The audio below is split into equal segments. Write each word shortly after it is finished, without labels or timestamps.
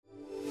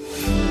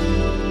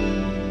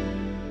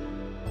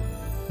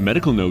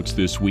Medical notes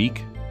this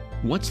week.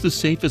 What's the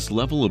safest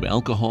level of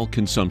alcohol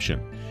consumption?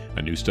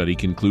 A new study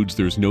concludes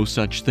there's no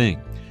such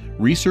thing.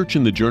 Research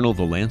in the journal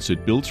The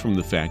Lancet builds from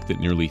the fact that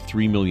nearly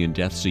 3 million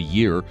deaths a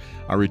year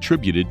are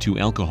attributed to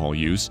alcohol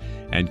use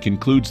and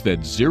concludes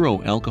that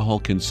zero alcohol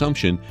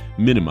consumption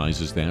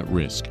minimizes that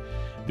risk.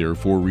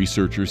 Therefore,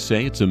 researchers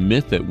say it's a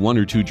myth that 1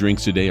 or 2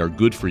 drinks a day are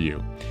good for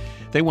you.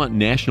 They want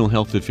national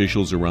health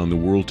officials around the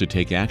world to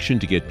take action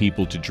to get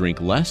people to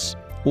drink less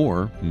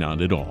or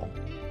not at all.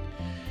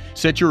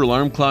 Set your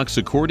alarm clocks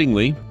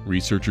accordingly.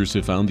 Researchers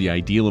have found the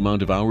ideal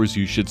amount of hours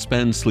you should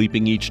spend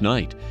sleeping each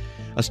night.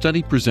 A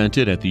study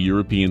presented at the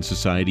European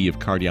Society of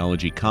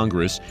Cardiology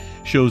Congress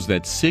shows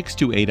that 6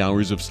 to 8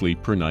 hours of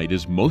sleep per night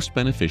is most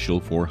beneficial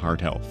for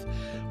heart health.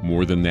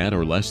 More than that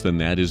or less than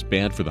that is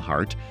bad for the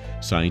heart.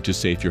 Scientists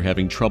say if you're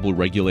having trouble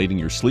regulating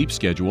your sleep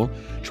schedule,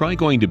 try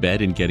going to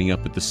bed and getting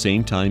up at the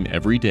same time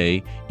every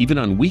day, even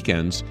on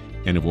weekends,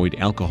 and avoid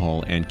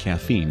alcohol and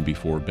caffeine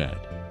before bed.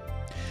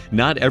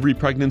 Not every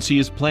pregnancy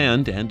is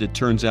planned, and it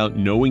turns out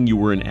knowing you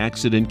were in an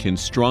accident can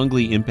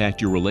strongly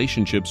impact your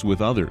relationships with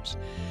others.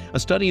 A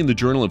study in the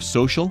Journal of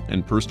Social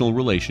and Personal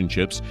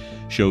Relationships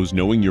shows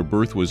knowing your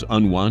birth was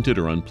unwanted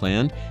or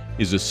unplanned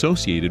is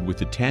associated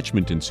with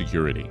attachment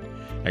insecurity.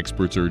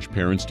 Experts urge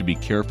parents to be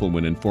careful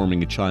when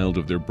informing a child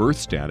of their birth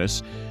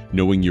status.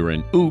 Knowing you're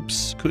an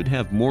oops could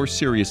have more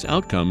serious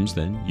outcomes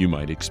than you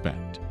might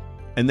expect.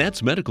 And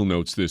that's Medical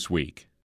Notes this week.